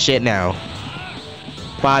price of the shit now.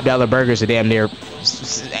 $5 burgers are damn near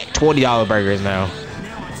 $20 burgers now.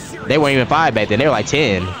 They weren't even 5 back then. They were like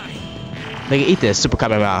 10. Nigga, eat this Super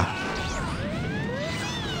Kamehameha.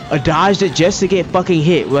 I dodged it just to get fucking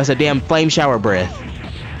hit with a damn flame shower breath.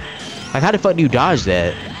 Like, how the fuck do you dodge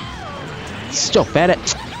that? It's your fat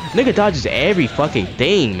ass. Nigga dodges every fucking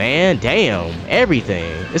thing, man. Damn,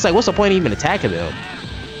 everything. It's like, what's the point of even attacking them?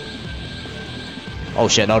 Oh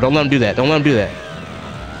shit, no, don't let him do that. Don't let him do that.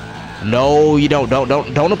 No, you don't.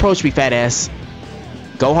 Don't approach me, fat ass.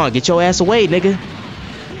 Gohan, get your ass away, nigga.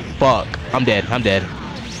 Fuck, I'm dead.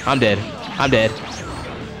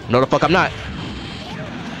 No, the fuck I'm not.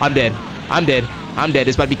 I'm dead.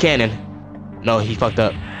 This might be canon. No, he fucked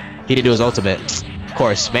up. He didn't do his ultimate. Of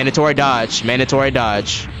course, mandatory dodge,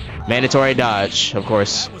 of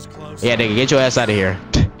course. Yeah, nigga, get your ass out of here.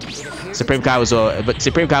 Supreme Kai was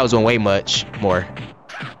doing way much more.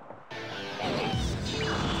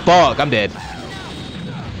 Fuck, I'm dead.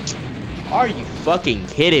 Are you fucking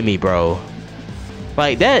kidding me, bro?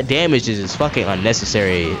 Like, that damage is just fucking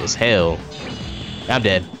unnecessary as hell. I'm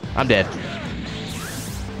dead.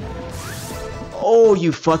 Oh,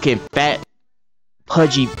 you fucking fat,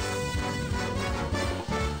 pudgy,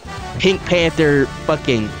 Pink Panther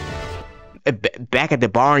fucking back at the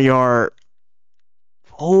barnyard.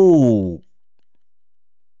 Oh.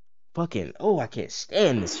 Fucking, oh, I can't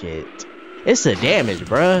stand this shit. It's the damage,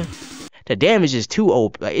 bruh. The damage is too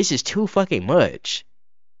old. Like, it's just too fucking much.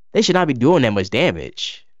 They should not be doing that much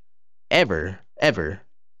damage. Ever. No,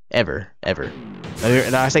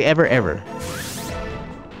 I say ever.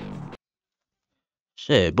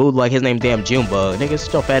 Shit, Boo like his name damn Junebug. Nigga,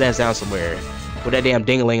 sit your fat ass down somewhere. With that damn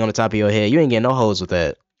dingling on the top of your head. You ain't getting no hoes with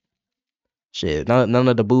that. Shit, none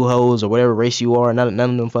of the boo hoes or whatever race you are, none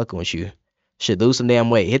of them fucking with you. Shit, lose some damn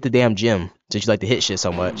weight. Hit the damn gym since you like to hit shit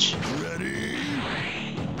so much.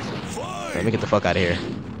 Let me get the fuck out of here.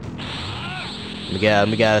 Let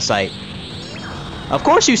me get out of sight. Of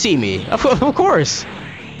course you see me. Of course.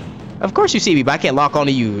 Of course you see me, but I can't lock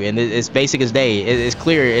onto you. And it's basic as day. It's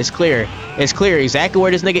clear exactly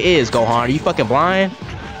where this nigga is, Gohan. Are you fucking blind?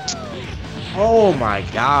 Oh my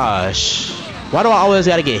gosh. Why do I always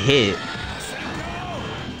gotta get hit?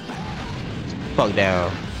 Fuck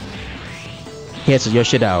down. Cancel your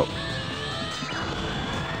shit out.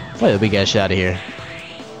 Let the big ass shit out of here.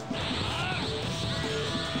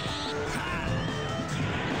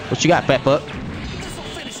 What you got, fat fuck?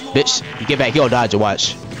 Bitch, you get back. Yo, dodge it,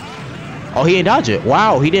 watch. Oh, he didn't dodge it.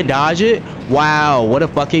 Wow, he didn't dodge it. Wow, what a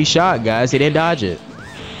fucking shot, guys. He didn't dodge it.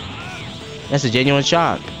 That's a genuine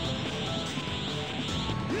shock.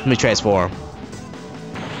 Let me transform.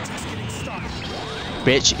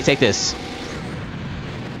 Bitch, take this.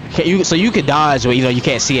 So you can dodge, but you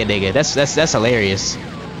can't see it, nigga. That's hilarious.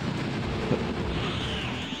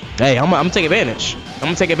 Hey, I'm gonna take advantage. I'm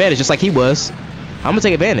gonna take advantage just like he was. I'm gonna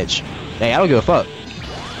take advantage. Hey, I don't give a fuck.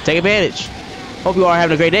 Take advantage. Hope you all are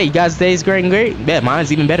having a great day. You guys' day's great and great. Yeah,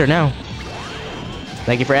 mine's even better now.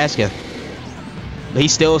 Thank you for asking. But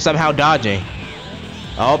he's still somehow dodging.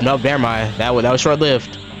 Oh, no, never mind. That was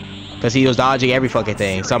short-lived. Because he was dodging every fucking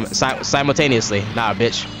thing simultaneously. Nah,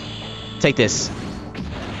 bitch. Take this.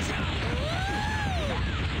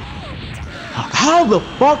 How the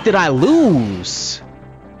fuck did I lose?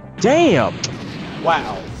 Damn.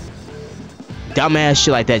 Wow. Dumbass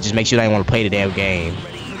shit like that just makes you not even want to play the damn game.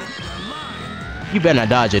 You better not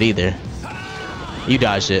dodge it either. You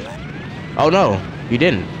dodged it. Oh no, you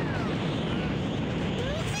didn't.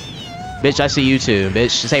 Bitch, I see you too,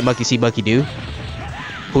 bitch. This ain't Monkey see, Monkey do.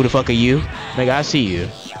 Who the fuck are you? Nigga, I see you.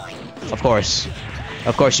 Of course.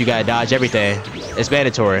 Of course you gotta dodge everything. It's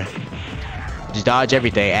mandatory. Just dodge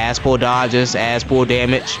everything. Ass pull dodges, ass pull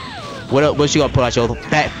damage. What you gonna pull out your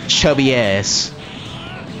fat chubby ass?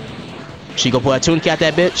 She gonna pull that tunic out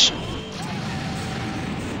that bitch?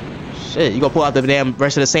 Shit, you gonna pull out the damn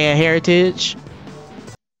rest of the Saiyan heritage?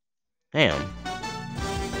 Damn.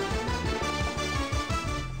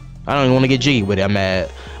 I don't even want to get G with it. I'm mad.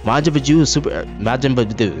 Majin Vegeta is Super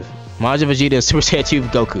Saiyan 2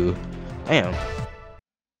 Goku. Damn.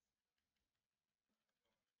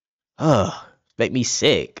 Ugh. Make me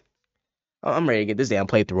sick. Oh, I'm ready to get this damn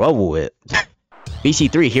playthrough over with.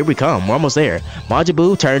 BC3, here we come. We're almost there. Majin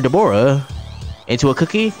Buu turned Deborah into a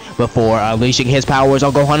cookie before unleashing his powers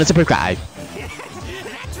on Gohan and Super Kai.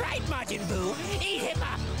 That's right, Majin Buu. Eat him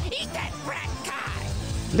up. Eat that rat Kai.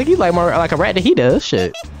 I think you like more like a rat than he does.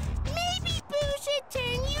 Shit. Maybe Boo should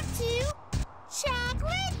turn you to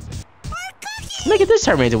chocolate or cookies. Look at this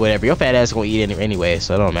turn into whatever. Your fat ass gonna eat it anyway,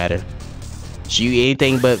 so it don't matter. She eat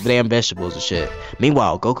anything but damn vegetables and shit.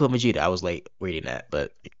 Meanwhile, Goku and Vegeta, I was late reading that,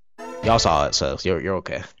 but y'all saw it, so you're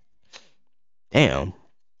okay. Damn.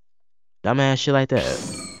 Dumbass shit like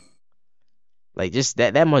that. Like just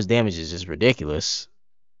that much damage is just ridiculous.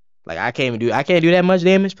 Like I can't do that much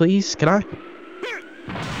damage, please. Can I?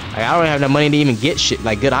 Like I don't have enough money to even get shit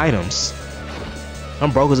like good items.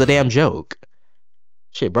 I'm broke as a damn joke.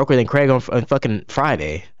 Shit, broker than Craig on fucking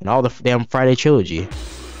Friday and all the damn Friday trilogy.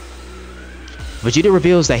 Vegeta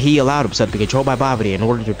reveals that he allowed himself to be controlled by Babidi in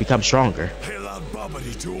order to become stronger. I allowed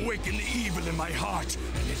Babidi to awaken the evil in my heart,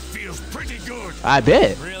 and it feels pretty good. I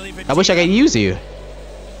bet. Really, I wish I could use you.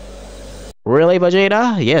 Really,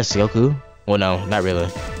 Vegeta? Yes, Goku. Well, no, not really.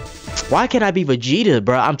 Why can't I be Vegeta,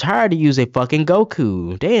 bro? I'm tired of using fucking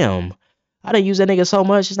Goku. Damn. I done use that nigga so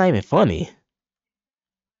much, it's not even funny.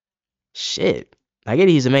 Shit. I get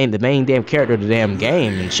he's the main damn character of the damn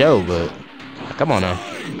game and show, but come on now.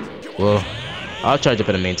 Well, I'll charge it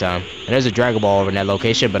for the meantime. And there's a Dragon Ball over in that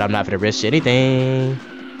location, but I'm not gonna risk anything.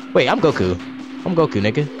 Wait, I'm Goku. I'm Goku,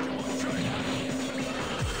 nigga.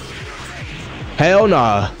 Hell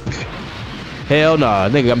nah. Hell nah.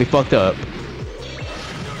 Nigga got me fucked up.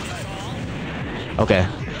 Okay.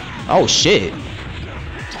 Oh shit.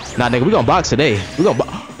 Nah, nigga, we gonna box today. We gonna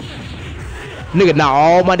box. Nigga, knock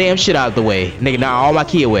all my damn shit out of the way. Nigga, knock all my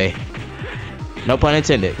key away. No pun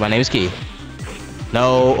intended. My name is Key.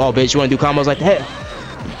 No. Oh, bitch, you wanna do combos like that?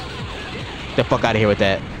 Get the fuck out of here with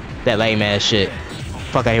that. That lame ass shit.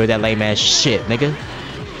 Fuck out of here with that lame ass shit, nigga.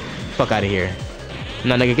 Fuck out of here.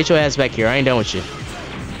 No, nigga, get your ass back here. I ain't done with you.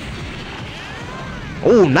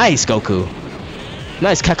 Oh, nice, Goku.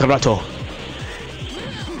 Nice, Kakaroto.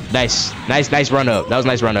 Nice run up. That was a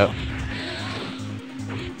nice run up.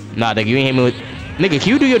 Nah, nigga, you ain't hit me with... Nigga, can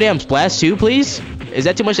you do your damn splash too, please? Is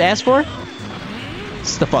that too much to ask for?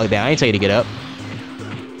 Sit the fuck down. I ain't tell you to get up.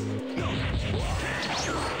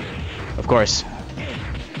 Of course.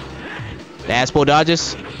 The ass pull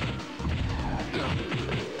dodges.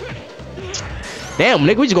 Damn,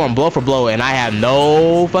 nigga, we just going blow for blow, and I have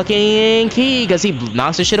no fucking key because he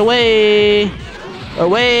knocks the shit away.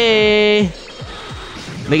 Away.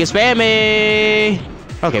 Nigga, spam me.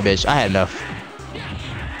 Okay, bitch, I had enough.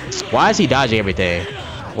 Why is he dodging everything?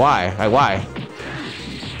 Why? Like, why?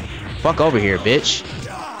 Fuck over here, bitch.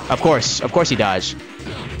 Of course he dodged.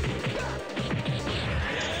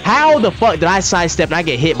 How the fuck did I sidestep and I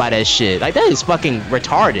get hit by that shit? Like, that is fucking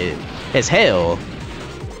retarded as hell.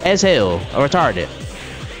 As hell, retarded.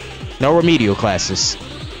 No remedial classes.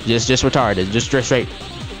 Just retarded. Just straight.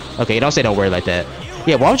 Okay, don't say no word like that.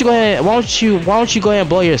 Yeah, why don't you go ahead? Why don't you go ahead and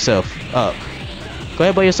blow yourself up? Go ahead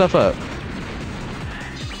and blow yourself up.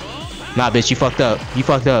 Nah, bitch, you fucked up. You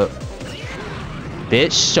fucked up.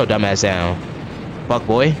 Bitch, shut your dumb ass down. Fuck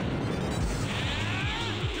boy.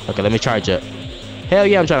 Okay, let me charge up. Hell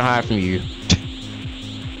yeah, I'm trying to hide from you.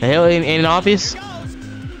 The hell ain't it obvious?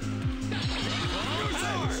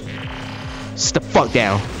 Sit the fuck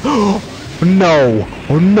down. No.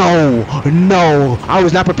 No. I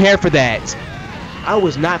was not prepared for that. I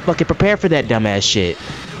was not fucking prepared for that dumbass shit.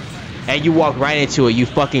 And you walk right into it, you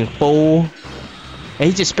fucking fool. And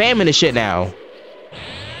he's just spamming the shit now.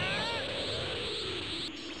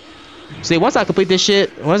 See, once I complete this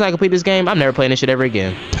shit, once I complete this game, I'm never playing this shit ever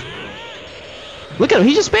again. Look at him,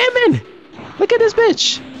 he's just spamming. Look at this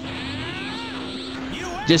bitch.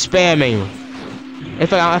 Just spamming. I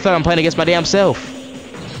feel like I'm playing against my damn self.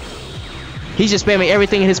 He's just spamming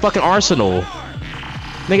everything in his fucking arsenal.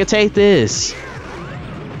 Nigga, take this.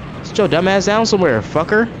 Sit your dumb ass down somewhere,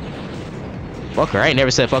 fucker. Fucker, I ain't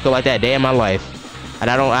never said fucker like that a day in my life. And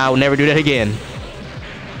I'll never do that again.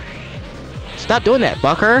 Stop doing that,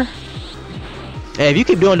 fucker. Hey, if you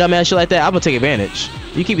keep doing dumb ass shit like that, I'm gonna take advantage.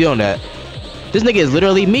 You keep doing that. This nigga is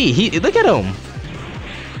literally me. Look at him.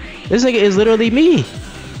 This nigga is literally me.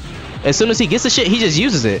 As soon as he gets the shit, he just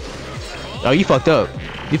uses it. Oh, you fucked up.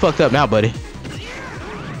 You fucked up now, buddy.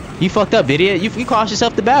 You fucked up, idiot. You cost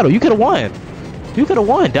yourself the battle. You could have won. You could have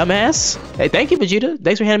won, dumbass. Hey, thank you, Vegeta.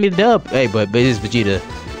 Thanks for handing me the dub. Hey, but it's Vegeta.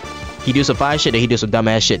 He do some fire shit, then he do some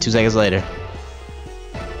dumbass shit 2 seconds later.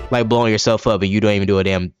 Like blowing yourself up, and you don't even do a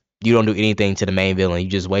damn. You don't do anything to the main villain. You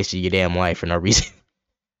just wasted your damn life for no reason.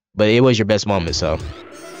 But it was your best moment, so.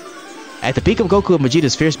 At the peak of Goku and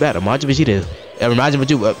Vegeta's fierce battle, Majin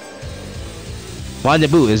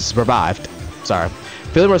Buu is revived. Sorry.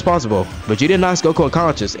 Feeling responsible, Vegeta knocks Goku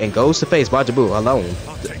unconscious and goes to face Majin Buu alone.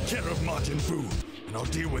 I'll take care of Majin Buu, and I'll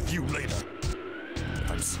deal with you later.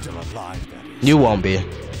 I'm still alive, that is. You won't be.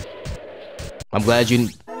 I'm glad you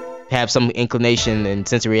have some inclination and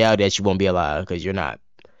sense of reality that you won't be alive, because you're not.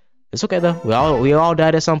 It's okay though. We all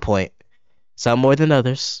died at some point. Some more than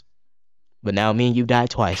others. But now me and you died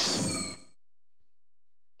twice.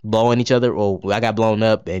 Blowing each other. Well, I got blown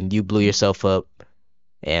up and you blew yourself up.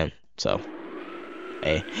 And so.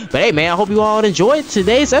 Hey. But hey man, I hope you all enjoyed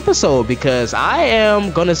today's episode, because I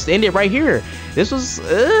am gonna end it right here. This was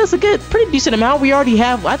it's a pretty decent amount. We already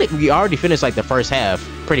have, I think we already finished like the first half,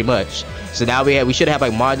 pretty much. So now we should have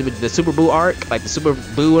like the Super Buu arc, like the Super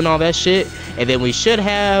Buu and all that shit, and then we should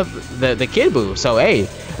have the Kid Buu. So hey,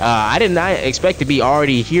 I did not expect to be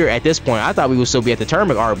already here at this point. I thought we would still be at the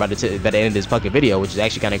tournament arc by the end of this fucking video, which is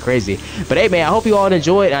actually kind of crazy. But hey man, I hope you all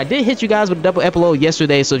enjoyed. I did hit you guys with a double epilogue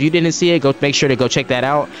yesterday, so if you didn't see it, go make sure to go check that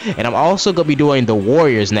out. And I'm also gonna be doing the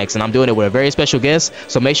Warriors next, and I'm doing it with a very special guest,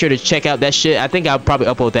 so make sure to check out that shit. I think I'll probably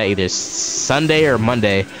upload that either Sunday or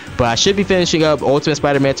Monday, but I should be finishing up Ultimate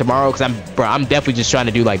Spider-Man tomorrow, because I'm definitely just trying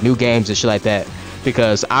to do like new games and shit like that,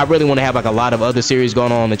 because I really want to have like a lot of other series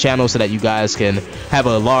going on the channel so that you guys can have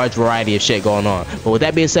a large variety of shit going on. But with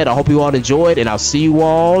that being said, I hope you all enjoyed, and I'll see you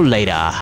all later.